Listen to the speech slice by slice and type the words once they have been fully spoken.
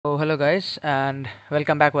Oh, hello guys, and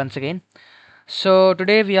welcome back once again. So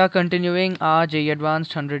today we are continuing our JEE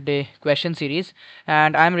Advanced 100-day question series,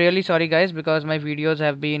 and I'm really sorry guys because my videos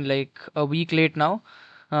have been like a week late now,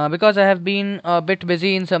 because I have been a bit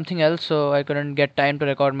busy in something else, so I couldn't get time to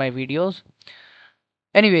record my videos.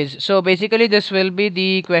 Anyways, so basically this will be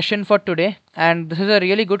the question for today, and this is a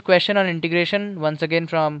really good question on integration once again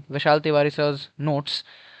from Vishal Tiwari Sir's notes.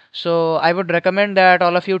 So I would recommend that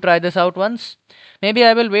all of you try this out once. Maybe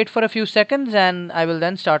I will wait for a few seconds and I will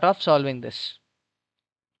then start off solving this.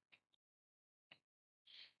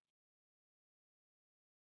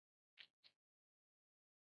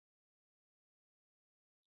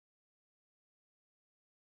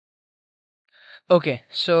 Okay,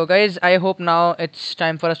 so guys, I hope now it's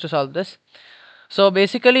time for us to solve this. So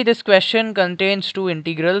basically this question contains two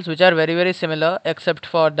integrals which are very similar except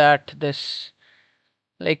for that this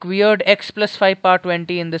like weird x plus 5 power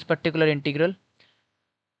 20 in this particular integral.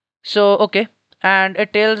 So okay, and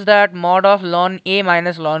it tells that mod of ln a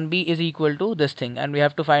minus ln b is equal to this thing, and we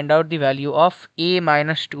have to find out the value of a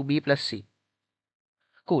minus 2b plus c.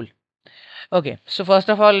 Cool. Okay, so first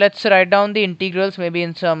of all, let's write down the integrals maybe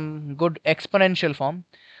in some good exponential form.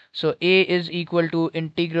 So a is equal to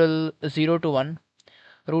integral 0 to 1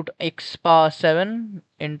 root x power 7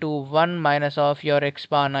 into 1 minus of your x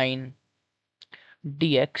power 9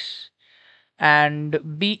 dx,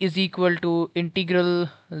 and b is equal to integral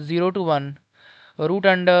 0 to 1 root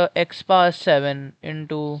under x power 7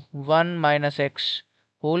 into 1 minus x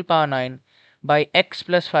whole power 9 by x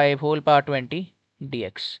plus 5 whole power 20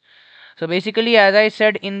 dx. So basically, as I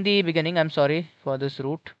said in the beginning, I'm sorry for this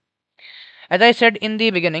root. As I said in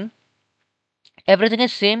the beginning, everything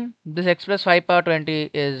is same. This x plus 5 power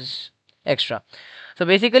 20 is extra. So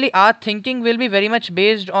basically, our thinking will be very much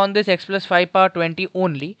based on this x plus 5 power 20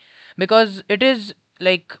 only, because it is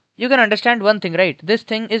like you can understand one thing, right? This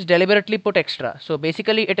thing is deliberately put extra. So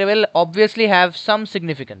basically, it will obviously have some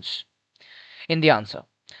significance in the answer.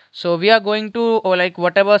 So we are going to, or like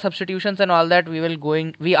whatever substitutions and all that we are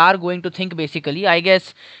going to think. Basically, I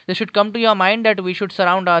guess this should come to your mind that we should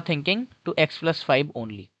surround our thinking to x plus 5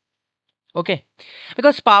 only. Okay,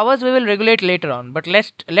 because powers we will regulate later on, but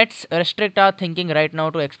let's restrict our thinking right now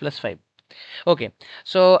to x plus 5. Okay,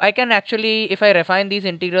 so I can actually, if I refine these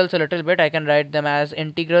integrals a little bit, I can write them as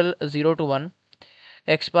integral 0 to 1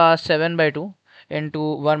 x power 7 by 2 into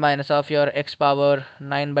 1 minus of your x power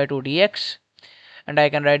 9 by 2 dx, and I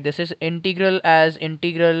can write this is integral as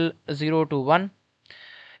integral 0 to 1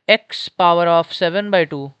 x power of 7 by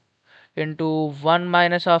 2 into 1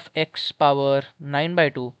 minus of x power 9 by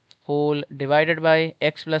 2 whole divided by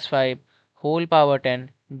x plus 5 whole power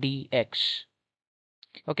 10 dx.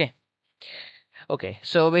 Okay. Okay,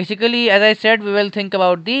 so basically, as I said, we will think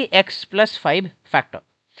about the x plus 5 factor.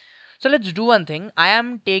 So let's do one thing. I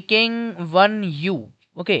am taking one u.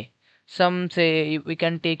 Okay, some say we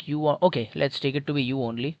can take u. Okay, let's take it to be u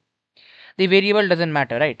only. The variable doesn't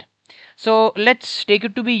matter, right? So let's take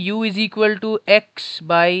it to be u is equal to x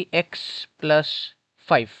by x plus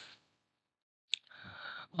 5.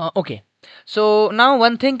 Okay. So now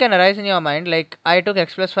one thing can arise in your mind, like I took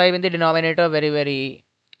x plus 5 in the denominator, very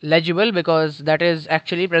legible, because that is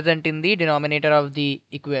actually present in the denominator of the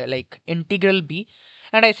like integral b,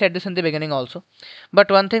 and I said this in the beginning also. But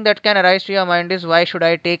one thing that can arise to your mind is, why should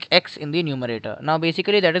I take x in the numerator? Now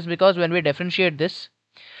basically that is because when we differentiate this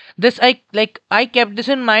I kept this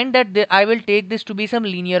in mind that I will take this to be some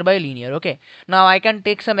linear by linear. Okay, now I can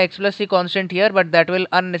take some x plus c constant here, but that will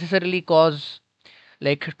unnecessarily cause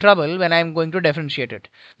like trouble when I'm going to differentiate it,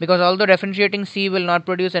 because although differentiating c will not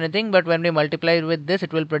produce anything, but when we multiply with this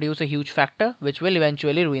it will produce a huge factor which will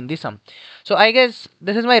eventually ruin the sum. So I guess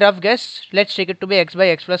this is my rough guess. Let's take it to be x by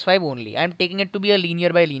x plus 5 only. I'm taking it to be a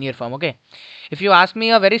linear by linear form. Okay, if you ask me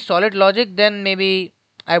a very solid logic, then maybe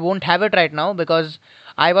I won't have it right now, because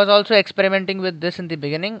I was also experimenting with this in the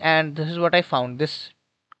beginning and this is what I found. This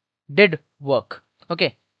did work.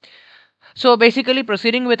 Okay, so basically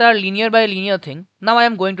proceeding with our linear by linear thing, now I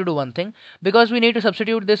am going to do one thing, because we need to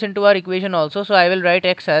substitute this into our equation also. So I will write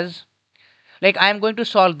x as, like I am going to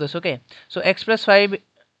solve this. Okay, so x plus 5,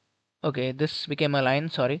 okay, this became a line,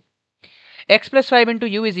 sorry. X plus 5 into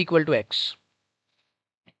u is equal to x.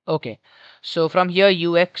 Okay, so from here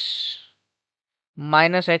ux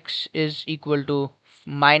minus x is equal to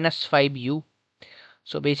minus 5u.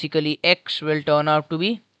 So basically x will turn out to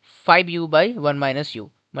be 5u by 1 minus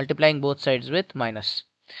u, multiplying both sides with minus.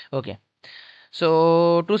 Okay,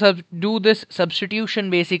 so to do this substitution,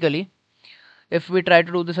 basically, if we try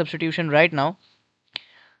to do the substitution right now,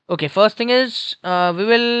 okay, first thing is we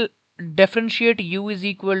will differentiate u is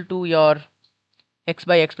equal to your x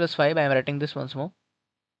by x plus 5. I am writing this once more.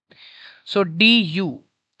 So du,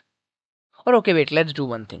 or okay, wait, let's do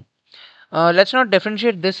one thing. Let's not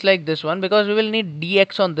differentiate this like this one because we will need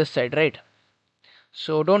dx on this side, right?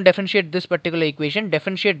 So don't differentiate this particular equation,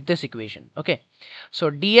 differentiate this equation. Okay. So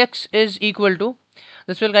dx is equal to,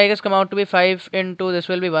 this will I guess come out to be 5 into this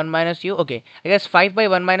will be 1 minus u. Okay. I guess 5 by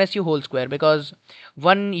 1 minus u whole square because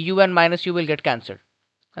 1 u and minus u will get cancelled.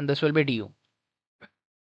 And this will be du.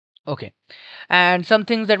 Okay. And some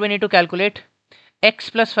things that we need to calculate. X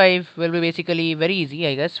plus 5 will be basically very easy,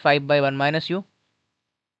 I guess. 5 by 1 minus u.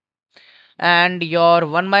 And your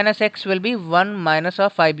 1 minus x will be 1 minus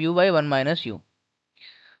of 5u by 1 minus u.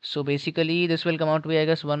 So basically this will come out to be I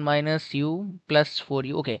guess 1 minus u plus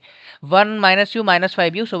 4u. Okay. 1 minus u minus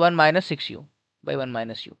 5u. So 1 minus 6u by 1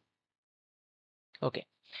 minus u. Okay.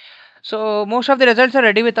 So most of the results are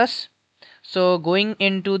ready with us. So going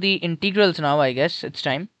into the integrals now, I guess it's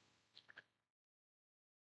time.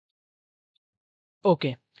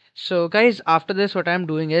 Okay. So guys, after this, what I'm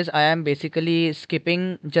doing is I am basically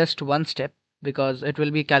skipping just one step because it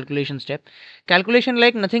will be calculation step. Calculation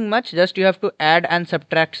like nothing much, just you have to add and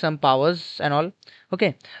subtract some powers and all.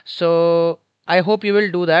 Okay. So I hope you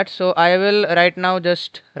will do that. So I will right now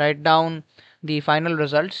just write down the final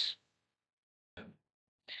results.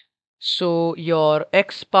 So your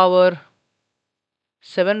x power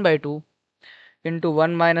 7 by 2 into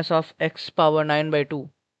 1 minus of x power 9 by 2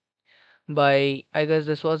 by I guess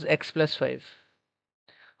this was x plus 5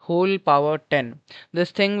 whole power 10. This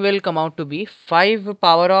thing will come out to be 5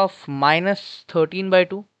 power of minus 13 by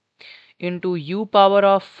 2 into u power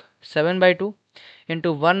of 7 by 2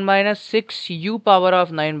 into 1 minus 6 u power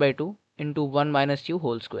of 9 by 2 into 1 minus u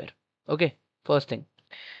whole square. Okay, first thing.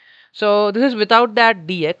 So this is without that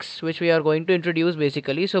dx which we are going to introduce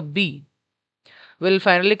basically. So b will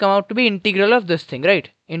finally come out to be integral of this thing, right?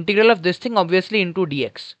 Integral of this thing obviously into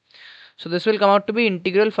dx. So this will come out to be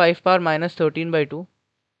integral 5 power minus 13 by 2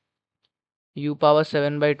 u power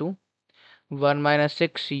 7 by 2 1 minus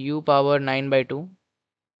 6 u power 9 by 2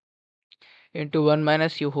 into 1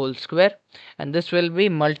 minus u whole square, and this will be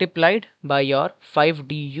multiplied by your 5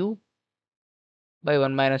 du by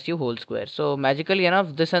 1 minus u whole square. So magically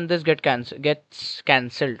enough this and this gets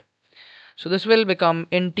cancelled. So this will become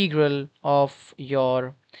integral of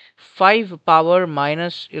your 5 power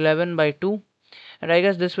minus 11 by 2, and I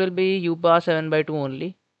guess this will be u power 7 by 2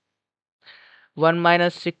 only, 1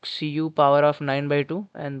 minus 6 u power of 9 by 2,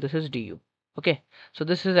 and this is du. Okay, so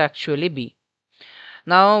this is actually b.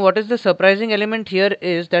 Now what is the surprising element here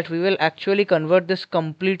is that we will actually convert this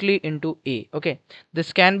completely into a. Okay,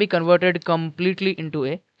 this can be converted completely into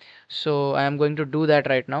a, so I am going to do that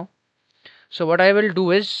right now. So what I will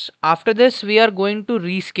do is after this we are going to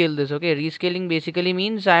rescale this. Okay, rescaling basically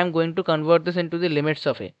means I am going to convert this into the limits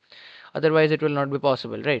of a, otherwise it will not be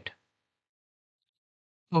possible, right?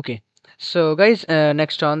 Okay, so guys,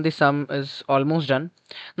 next on the sum is almost done.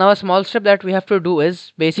 Now a small step that we have to do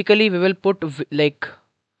is basically we will put like,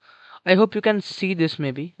 I hope you can see this.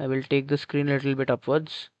 Maybe I will take the screen a little bit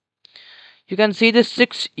upwards. You can see this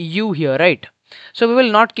 6u here, right? So we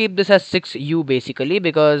will not keep this as 6u basically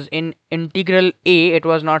because in integral a it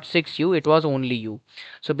was not 6u, it was only u.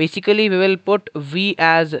 So basically we will put v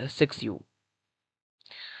as 6u,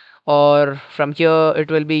 or from here it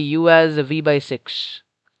will be u as v by 6.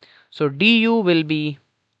 So du will be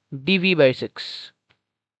dv by 6.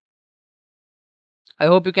 I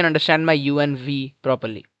hope you can understand my u and v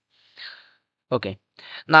properly. Okay.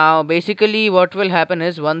 Now basically what will happen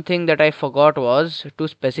is, one thing that I forgot was to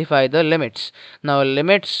specify the limits. Now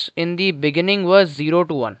limits in the beginning was 0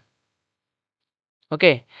 to 1.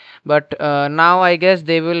 Okay. But now I guess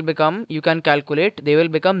they will become, you can calculate, they will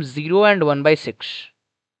become 0 and 1 by 6.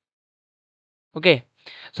 Okay.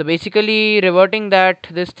 So basically reverting that,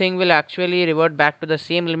 this thing will actually revert back to the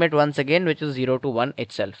same limit once again, which is 0 to 1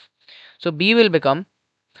 itself. So b will become,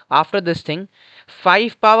 after this thing,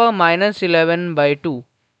 5 power minus 11 by 2.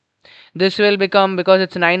 This will become, because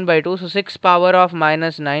it's 9 by 2, so 6 power of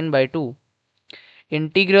minus 9 by 2.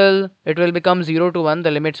 Integral, it will become 0 to 1,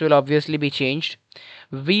 the limits will obviously be changed.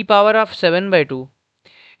 V power of 7 by 2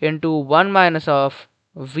 into 1 minus of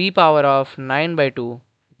V power of 9 by 2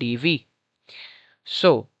 dV.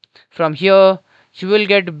 So from here you will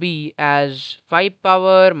get B as 5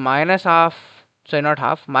 power minus half, sorry not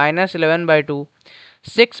half, minus 11 by 2,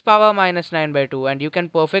 6 power minus 9 by 2, and you can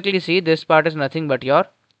perfectly see this part is nothing but your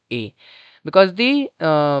A, because the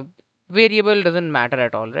variable doesn't matter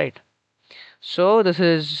at all, right? So this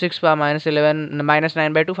is 6 power minus 11 minus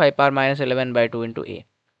 9 by 2, 5 power minus 11 by 2 into A.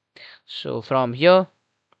 So from here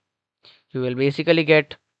you will basically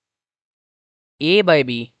get A by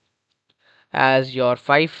B as your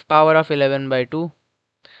 5 power of 11 by 2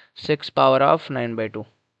 6 power of 9 by 2.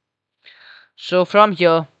 So from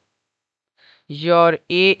here, your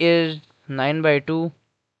A is 9 by 2,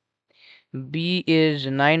 B is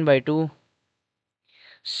 9 by 2,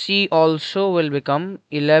 C also will become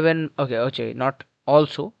 11. Okay, okay, not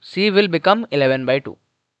also. C will become 11 by 2.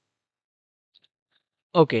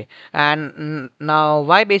 Okay, and now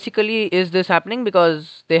why basically is this happening?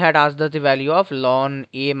 Because they had asked us the value of ln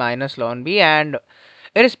A minus ln B, and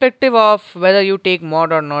irrespective of whether you take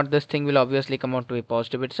mod or not, this thing will obviously come out to be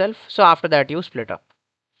positive itself. So after that, you split up.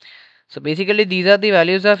 So basically, these are the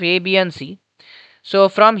values of A, B, and C. So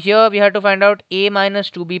from here, we have to find out A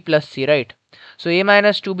minus 2B plus C, right? So A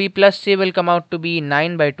minus 2B plus C will come out to be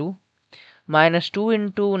 9 by 2 minus 2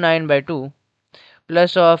 into 9 by 2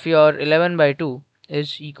 plus of your 11 by 2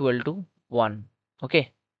 is equal to 1.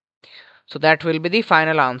 Okay. So that will be the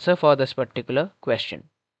final answer for this particular question.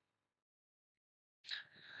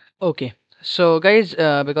 Okay. So guys,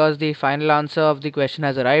 because the final answer of the question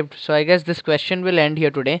has arrived, so I guess this question will end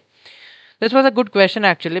here today. This was a good question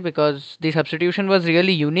actually, because the substitution was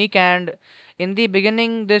really unique, and in the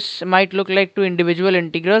beginning this might look like two individual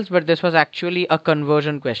integrals, but this was actually a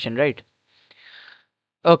conversion question, right?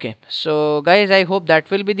 Okay, so guys, I hope that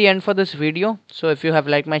will be the end for this video. So if you have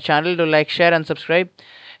liked my channel, do like, share and subscribe.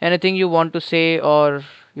 Anything you want to say or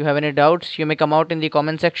you have any doubts, you may come out in the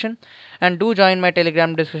comment section, and do join my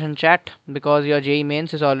Telegram discussion chat, because your JEE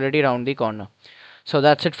mains is already around the corner. So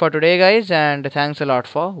that's it for today guys, and thanks a lot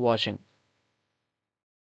for watching.